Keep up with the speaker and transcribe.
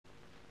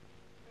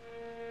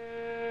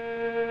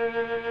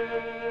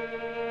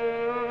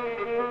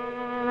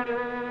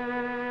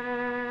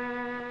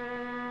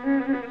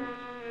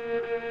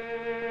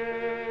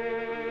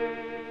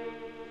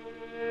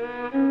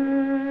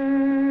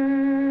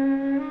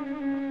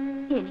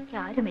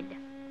ആരുമില്ല.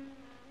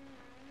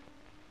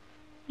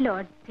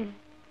 ലോഡ്ജിൽ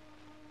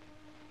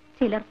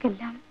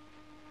ചിലർക്കെല്ലാം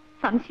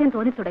സംശയം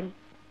തോന്നി തുടങ്ങി.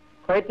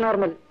 Quite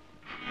normal.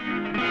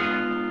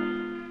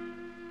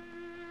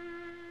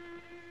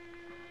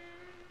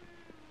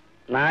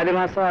 നാല്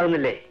മാസം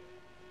ആകുന്നില്ലേ?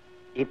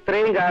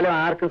 ഇത്രയും കാലം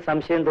ആർക്കും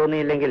സംശയം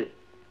തോന്നിയില്ലെങ്കിൽ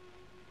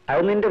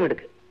അത് നിന്റെ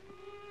മിടുക്ക്.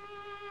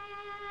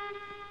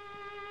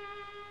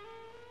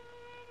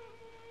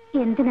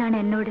 എന്തിനാണ്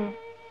എന്നോട്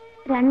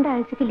 2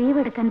 ആഴ്ചക്ക് ലീവ്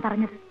എടുക്കാൻ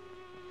പറഞ്ഞത്?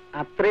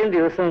 അത്രയും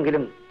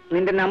ദിവസമെങ്കിലും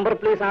നിന്റെ നമ്പർ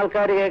പ്ലേസ്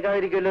ആൾക്കാർ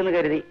കേൾക്കാതിരിക്കുമല്ലോ എന്ന്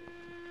കരുതി.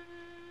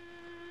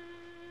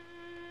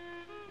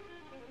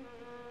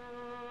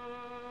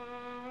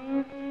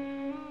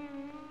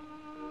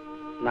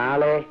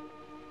 നാളെ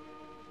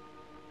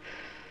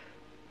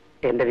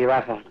എന്റെ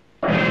വിവാഹമാണ്.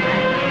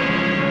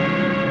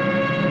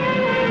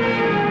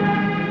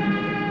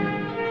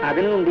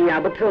 അതിനു മുമ്പ് ഈ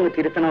അബദ്ധം ഒന്ന്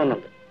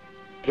തിരുത്തണമെന്നുണ്ട്.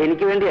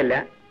 എനിക്ക് വേണ്ടിയല്ല,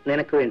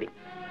 നിനക്ക് വേണ്ടി.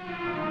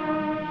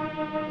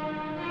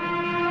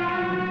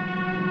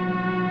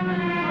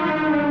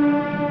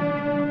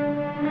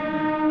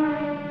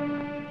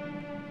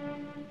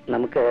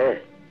 നമുക്ക്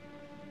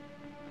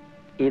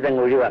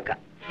ഇതങ്ങ് ഒഴിവാക്കാം.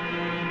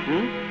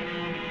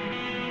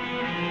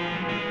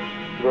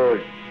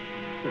 ഗോൾഡ്.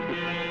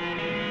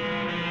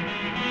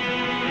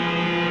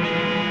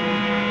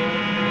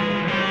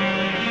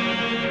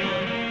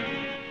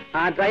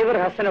 ആ ഡ്രൈവർ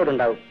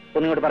ഹസനോടുണ്ടാവും,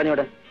 ഒന്നിങ്ങോട്ട്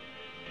പറഞ്ഞോട്.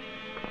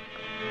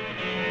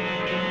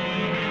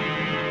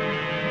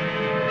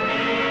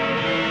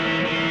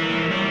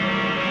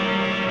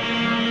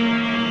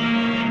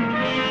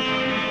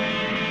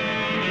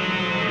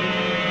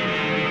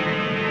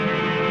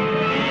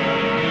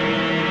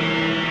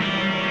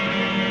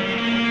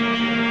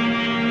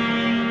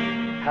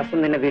 ഹസൻ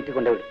നിന്നെ വീട്ടിൽ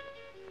കൊണ്ടുവിടും.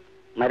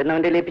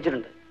 മരുന്നവന്റെ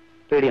ലയിപ്പിച്ചിട്ടുണ്ട്.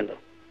 പേടിയുണ്ടോ?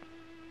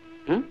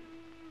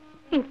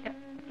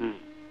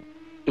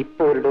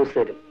 ഇപ്പൊ ഒരു ഡോസ്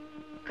തരും.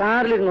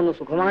 കാറിലിരുന്നൊന്ന്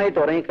സുഖമായിട്ട്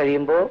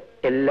ഉറങ്ങിക്കഴിയുമ്പോ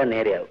എല്ലാം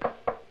നേരെയാവും.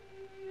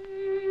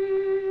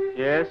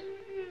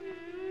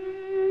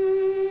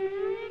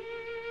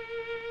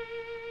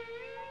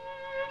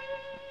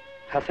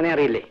 ഹസനെ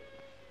അറിയില്ലേ?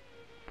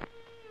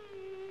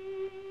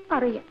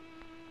 അറിയാം.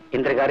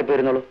 ഇന്ദ്രകാരി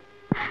പോയിരുന്നോളൂ.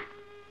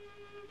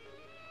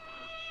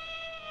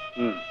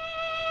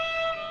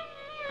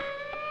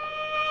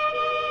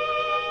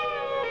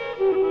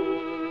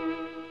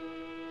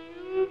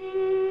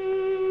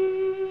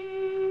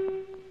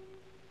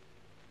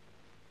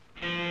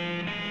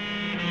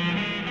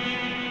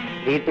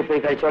 വീട്ടിൽ പോയി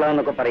കഴിച്ചോളാം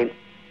പറയും.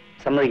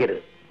 സമ്മതിക്കരുത്.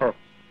 ഓ,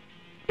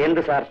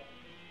 എന്ത് സാർ?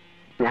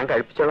 ഞാൻ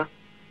കഴിപ്പിച്ചോളാം.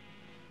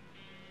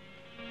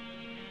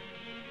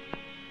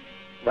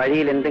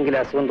 വഴിയിൽ എന്തെങ്കിലും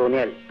അസുഖം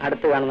തോന്നിയാൽ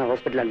അടുത്ത് കാണുന്ന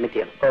ഹോസ്പിറ്റലിൽ അഡ്മിറ്റ്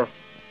ചെയ്യണം. ഓ,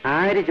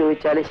 ആര്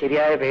ചോദിച്ചാലും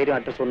ശരിയായ പേരും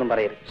അഡ്രസ്സും ഒന്നും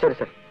പറയരുത്. ശരി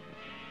സർ.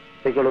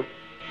 പോയിക്കോളൂ.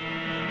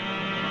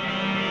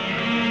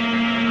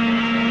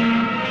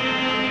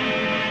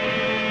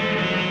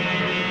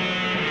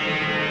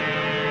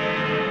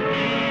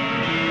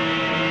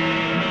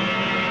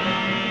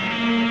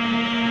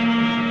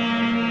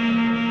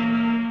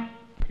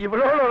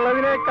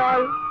 ഇവളോടുള്ളതിനേക്കാൾ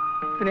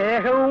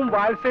സ്നേഹവും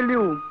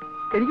വാത്സല്യവും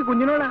എനിക്ക്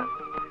കുഞ്ഞിനോടാ.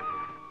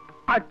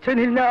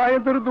 അച്ഛനില്ല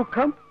എന്നൊരു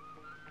ദുഃഖം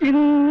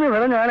ഇന്ന്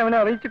വരെ ഞാൻ അവനെ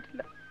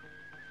അറിയിച്ചിട്ടില്ല.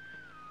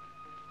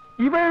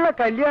 ഇവളുടെ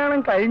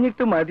കല്യാണം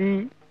കഴിഞ്ഞിട്ട് മതി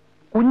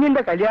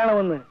കുഞ്ഞിന്റെ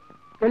കല്യാണമെന്ന്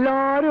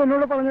എല്ലാരും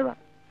എന്നോട് പറഞ്ഞതാ.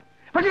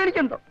 പക്ഷെ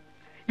എനിക്കെന്തോ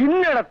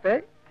ഇന്നിടത്ത്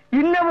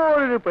ഇന്ന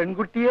പോലൊരു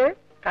പെൺകുട്ടിയെ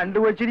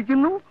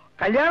കണ്ടുവച്ചിരിക്കുന്നു,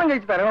 കല്യാണം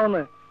കഴിച്ച്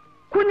തരണമെന്ന്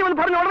കുഞ്ഞു വന്ന്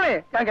പറഞ്ഞ ഉടനെ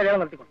ഞാൻ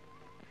കല്യാണം നടത്തിക്കൊണ്ടു.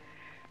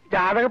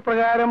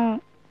 ജാതകപ്രകാരം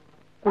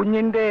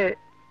കുഞ്ഞിന്റെ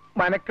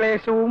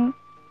മനക്ലേശവും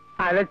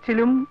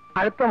അലച്ചിലും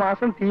അടുത്ത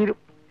മാസം തീരും.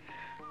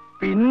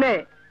 പിന്നെ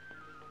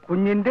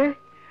കുഞ്ഞിന്റെ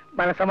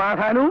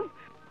മനസമാധാനവും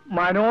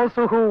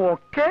മനോസുഖവും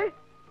ഒക്കെ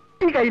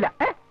ഈ കയ്യില.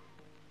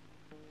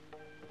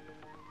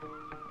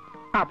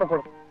 അപ്പൊ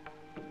കൊടുക്കും.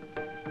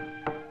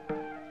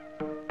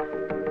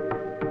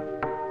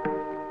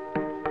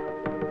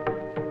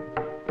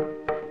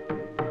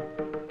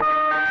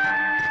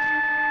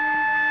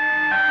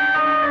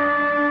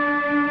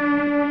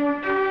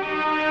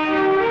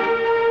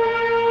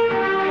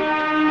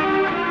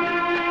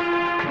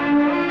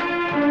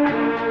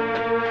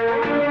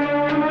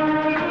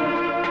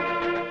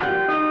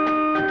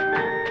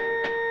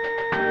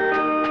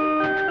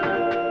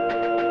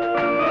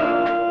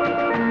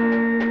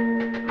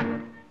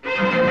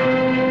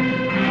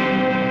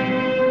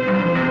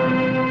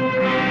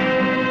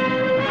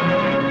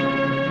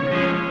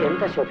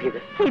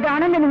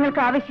 ഇതാണല്ലോ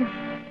നിങ്ങൾക്ക് ആവശ്യം.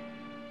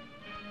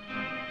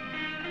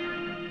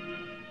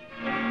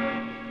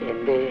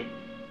 എന്റെ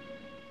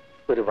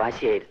ഒരു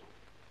വാശിയായിരുന്നു.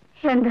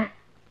 എന്ത്?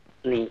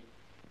 നീ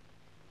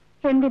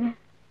എന്തിന്?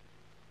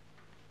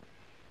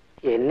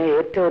 എന്നെ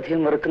ഏറ്റവും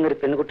അധികം വെറുക്കുന്ന ഒരു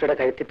പെൺകുട്ടിയുടെ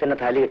കഴുത്തിൽ തന്നെ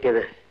താലി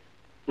കെട്ടിയത്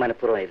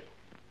മനഃപൂർവ്വമായിരുന്നു.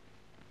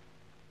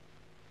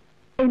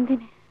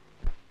 എന്തിന്?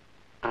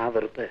 ആ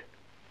വെറുപ്പ്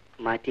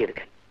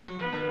മാറ്റിയെടുക്കാൻ.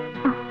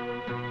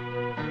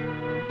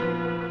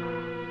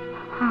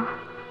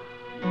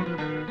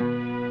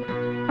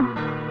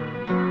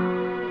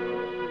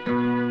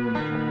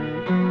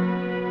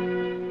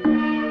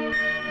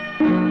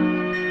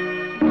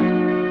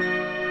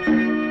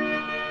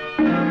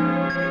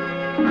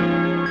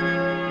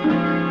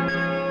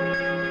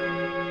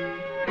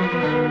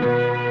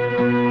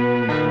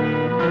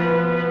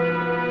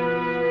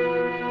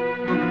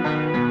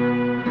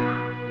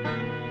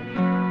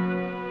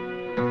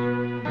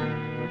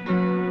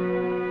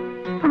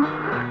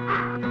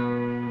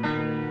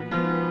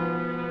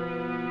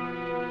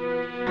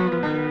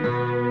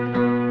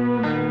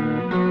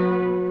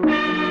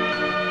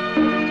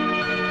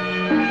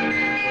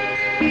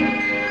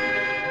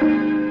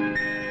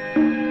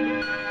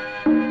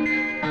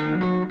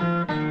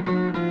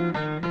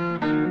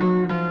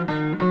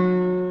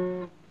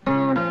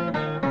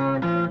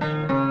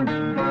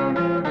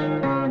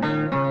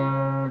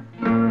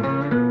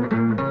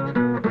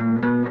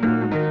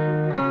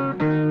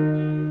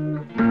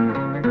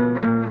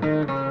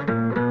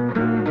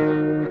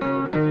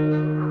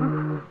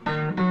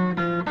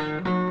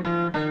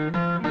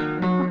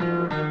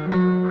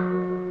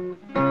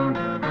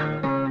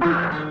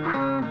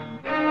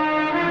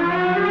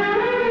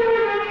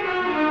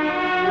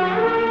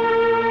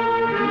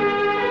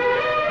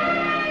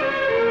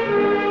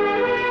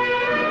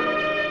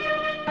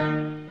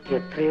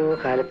 എത്രയോ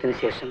കാലത്തിന്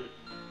ശേഷം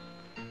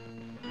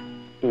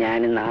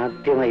ഞാനിന്ന്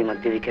ആദ്യമായി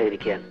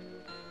മദ്യപിക്കാതിരിക്കുകയാണ്.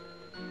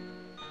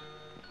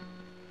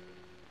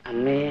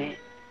 അമ്മയെ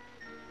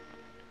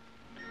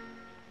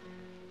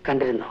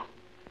കണ്ടിരുന്നോ?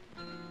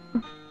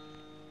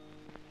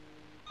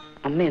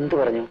 അമ്മ എന്തു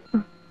പറഞ്ഞു?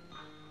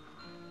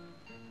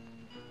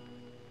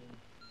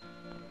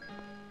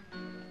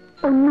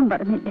 ഒന്നും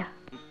പറഞ്ഞില്ല.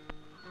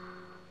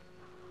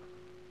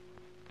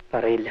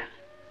 പറയില്ല.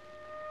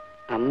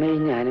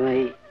 അമ്മയും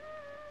ഞാനുമായി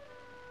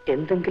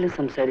എന്തെങ്കിലും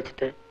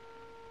സംസാരിച്ചിട്ട്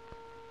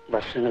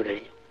വർഷങ്ങൾ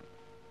കഴിഞ്ഞു.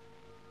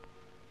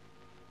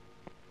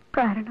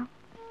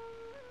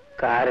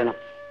 കാരണം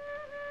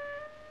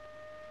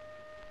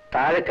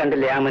താഴെ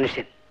കണ്ടില്ലേ ആ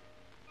മനുഷ്യൻ,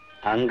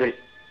 അങ്കിൾ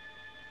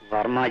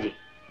വർമാജി.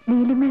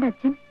 നീലിമയുടെ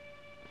അച്ഛൻ?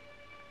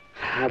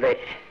 അതെ.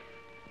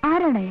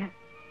 ആരാണ് അയാൾ?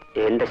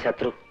 എന്റെ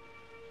ശത്രു.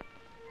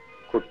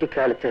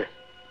 കുട്ടിക്കാലത്ത്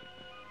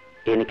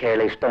എനിക്ക്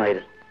അയാളെ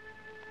ഇഷ്ടമായിരുന്നു.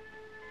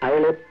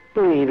 അയാൾ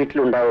എപ്പോഴും ഈ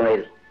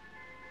വീട്ടിലുണ്ടാവുമായിരുന്നു.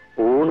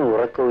 ഊണും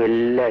ഉറക്കവും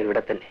എല്ലാം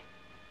ഇവിടെ തന്നെ.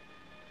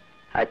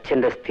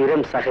 അച്ഛന്റെ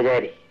സ്ഥിരം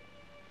സഹചാരി,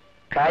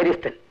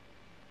 കാര്യസ്ഥൻ,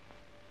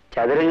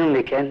 ചതുരംഗം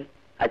വെക്കാൻ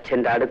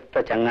അച്ഛന്റെ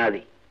അടുത്ത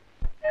ചങ്ങാതി.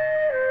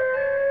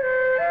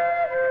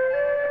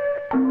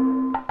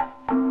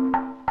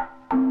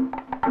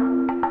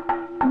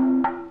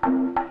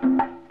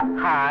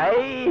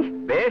 ഹായ്,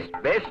 ബേഷ്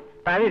ബേഷ്.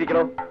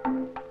 താനിരിക്കണോ?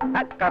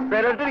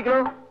 കസേരടുത്തിരിക്കണോ?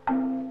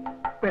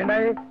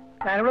 വേണ്ടായി,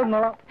 ഞാനിവിടെ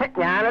നിന്നോളാം.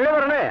 ഞാനല്ലേ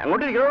പറഞ്ഞേ,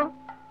 അങ്ങോട്ടിരിക്കണോ?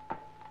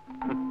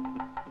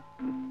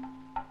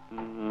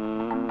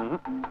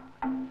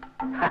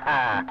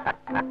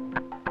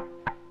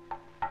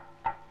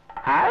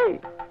 ഹായ്,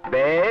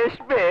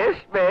 ബേഷ്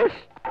ബേഷ്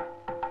ബേഷ്.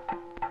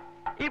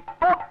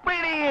 ഇപ്പൊ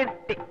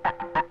പിടികിട്ടി.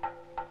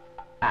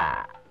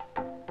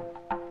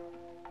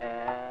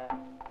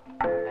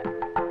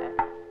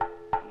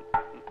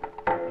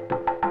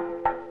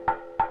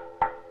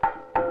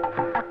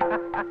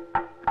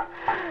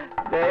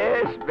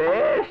 ബേഷ്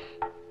ബേഷ്.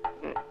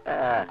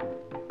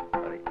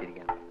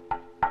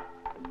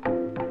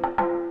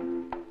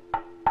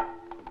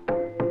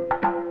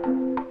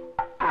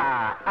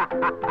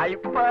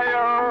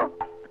 ഇപ്പോഴോ?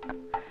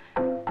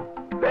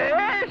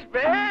 ബേഷ്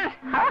ബേഷ്.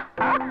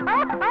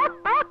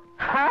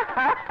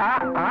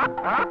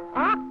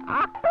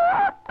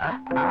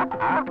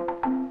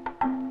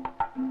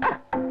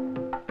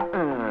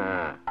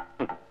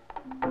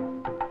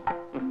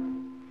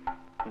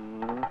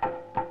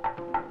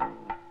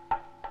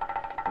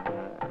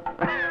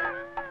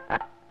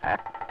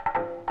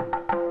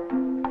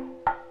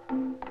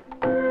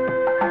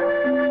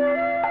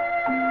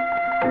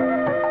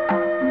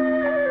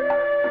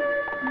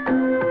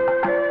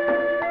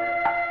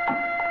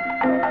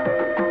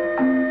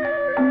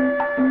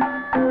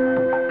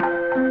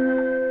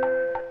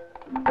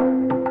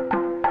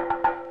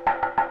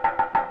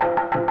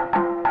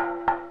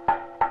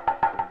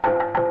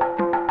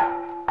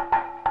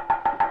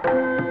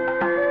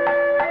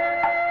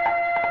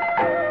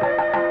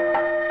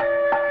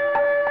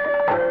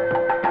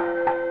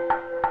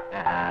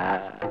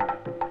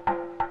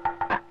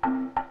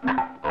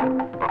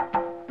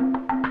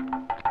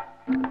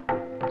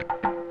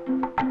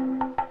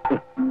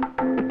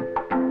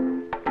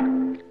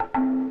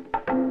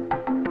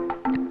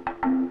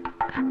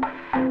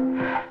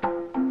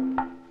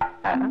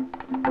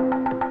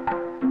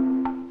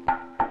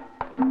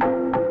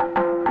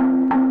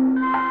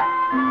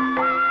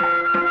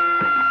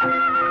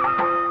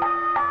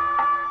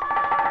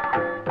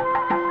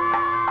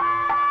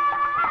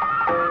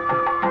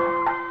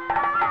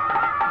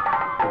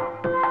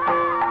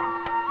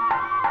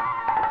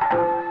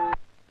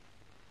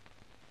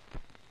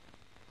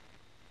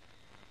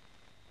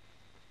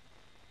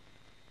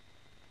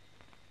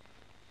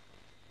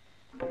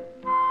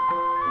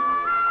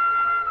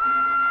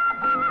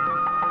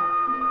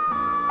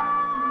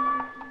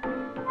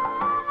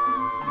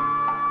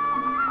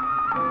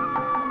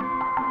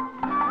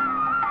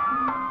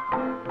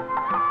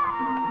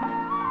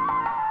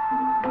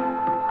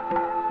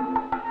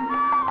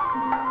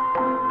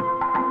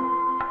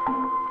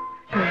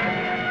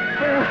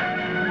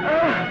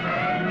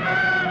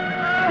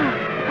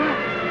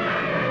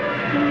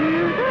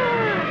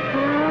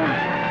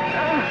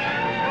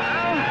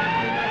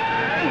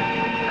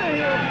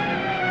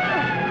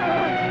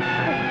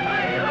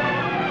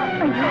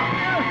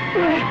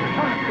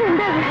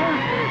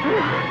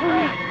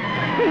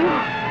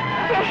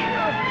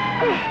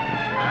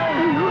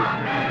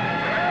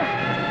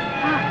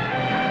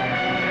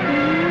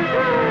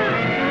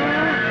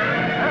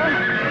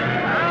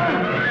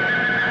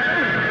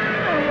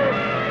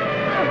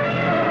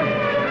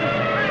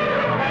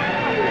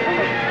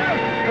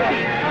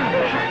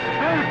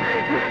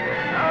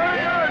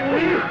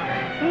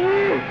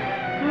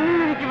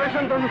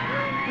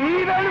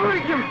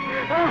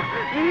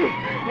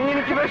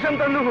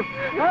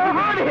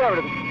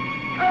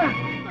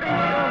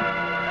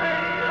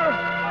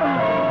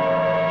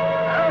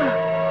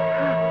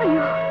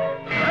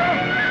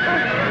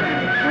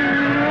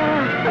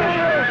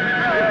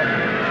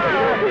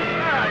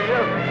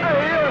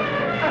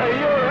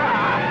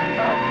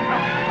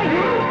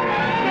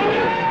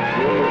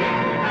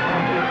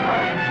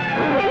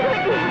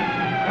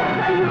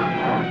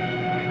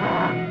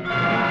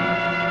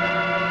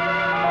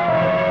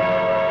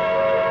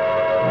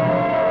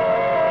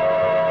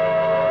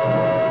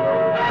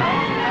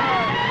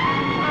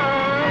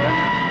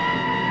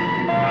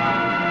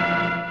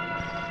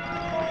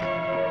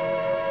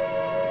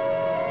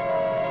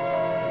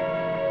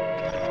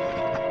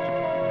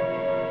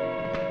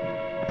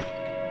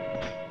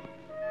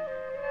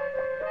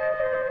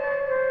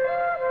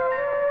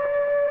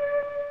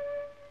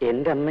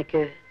 എന്റെ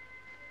അമ്മയ്ക്ക്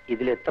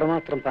ഇതിൽ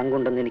എത്രമാത്രം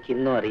പങ്കുണ്ടെന്ന് എനിക്ക്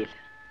ഇന്നും അറിയില്ല.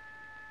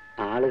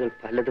 ആളുകൾ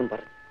പലതും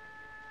പറഞ്ഞു.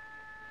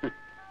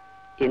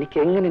 എനിക്ക്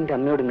എങ്ങനെ എന്റെ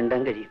അമ്മയോട്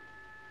മിണ്ടാൻ കഴിയും?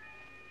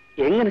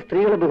 എങ്ങനെ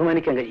സ്ത്രീകളെ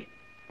ബഹുമാനിക്കാൻ കഴിയും?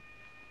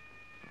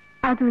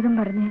 അതും ഇതും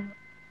പറഞ്ഞ്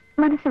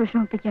മനസ്സ്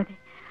വിഷമിപ്പിക്കാതെ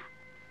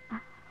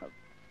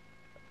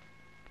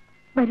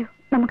വരൂ,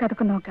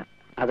 നമുക്കതൊക്കെ നോക്കാം.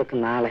 അതൊക്കെ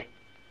നാളെ.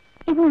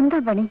 ഇത് എന്താ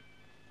പണി?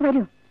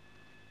 വരൂ.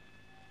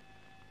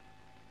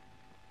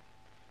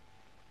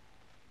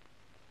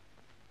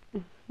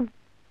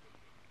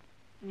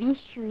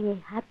 Wish you a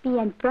happy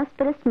and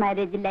prosperous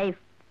marriage life,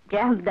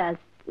 Ramdas.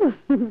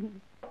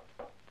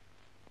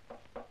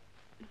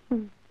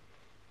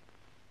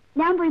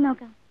 ഞാൻ പോയി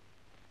നോക്കാം.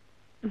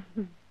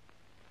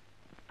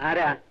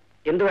 ആരാ?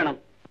 എന്തു വേണം?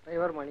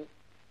 ഡ്രൈവർ മണി.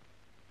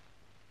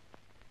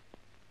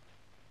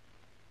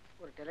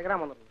 ഒരു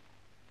ടെലിഗ്രാം വന്നിട്ടുണ്ട്.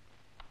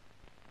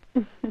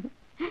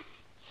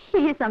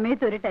 ഈ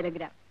സമയത്ത് ഒരു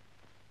ടെലിഗ്രാം.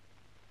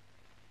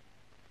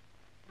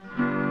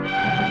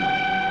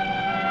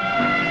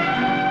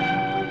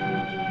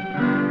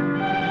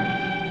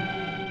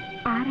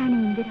 ആരാണ്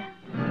ഇന്ദിര?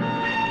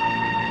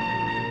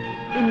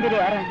 ഇന്ദിര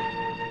ആരാണ്?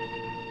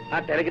 ആ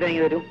ടെലിഗ്രാം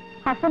തരൂ.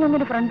 ഹസൻ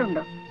എന്നൊരു ഫ്രണ്ട്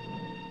ഉണ്ടോ?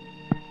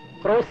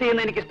 ക്രോസ്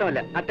ചെയ്യുന്ന എനിക്കിഷ്ടമല്ല.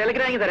 ആ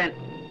ടെലിഗ്രാം തരാൻ.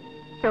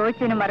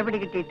 ചോദിച്ചതിന് മറുപടി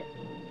കിട്ടിയിട്ട്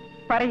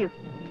പറയൂ,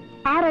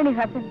 ആരാണ് ഈ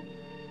ഹസൻ?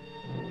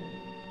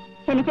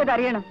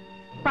 എനിക്കതറിയണം.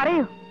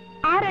 പറയൂ,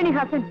 ആരാണ് ഈ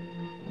ഹസൻ?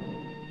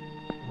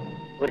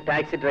 ഒരു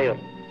taxi driver.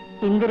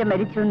 Indira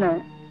മരിച്ചുവെന്ന്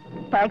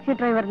taxi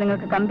driver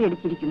നിങ്ങൾക്ക് കമ്പി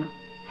അടിച്ചിരിക്കുന്നു.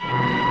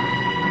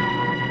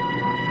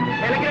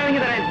 ടെലിഗ്രാം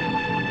തരാൻ.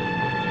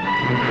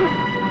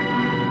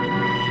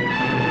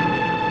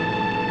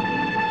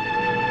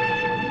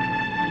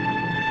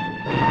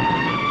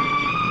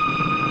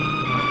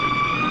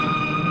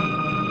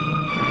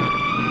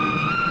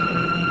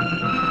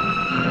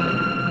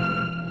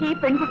 ഈ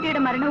പെൺകുട്ടിയുടെ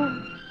മരണവും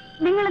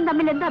നിങ്ങളും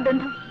തമ്മിൽ എന്താ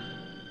ബന്ധം?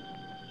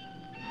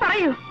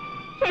 പറയൂ,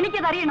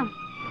 എനിക്കതറിയണം.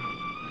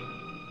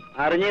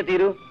 അറിഞ്ഞേ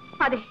തീരൂ.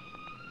 അതെ,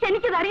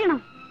 എനിക്കതറിയണം.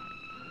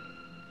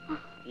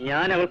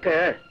 ഞാൻ അവൾക്ക്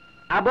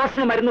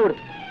അബോർഷന് മരുന്ന്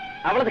കൊടുത്തു.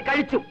 അവളത്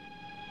കഴിച്ചു,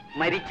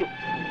 മരിച്ചു.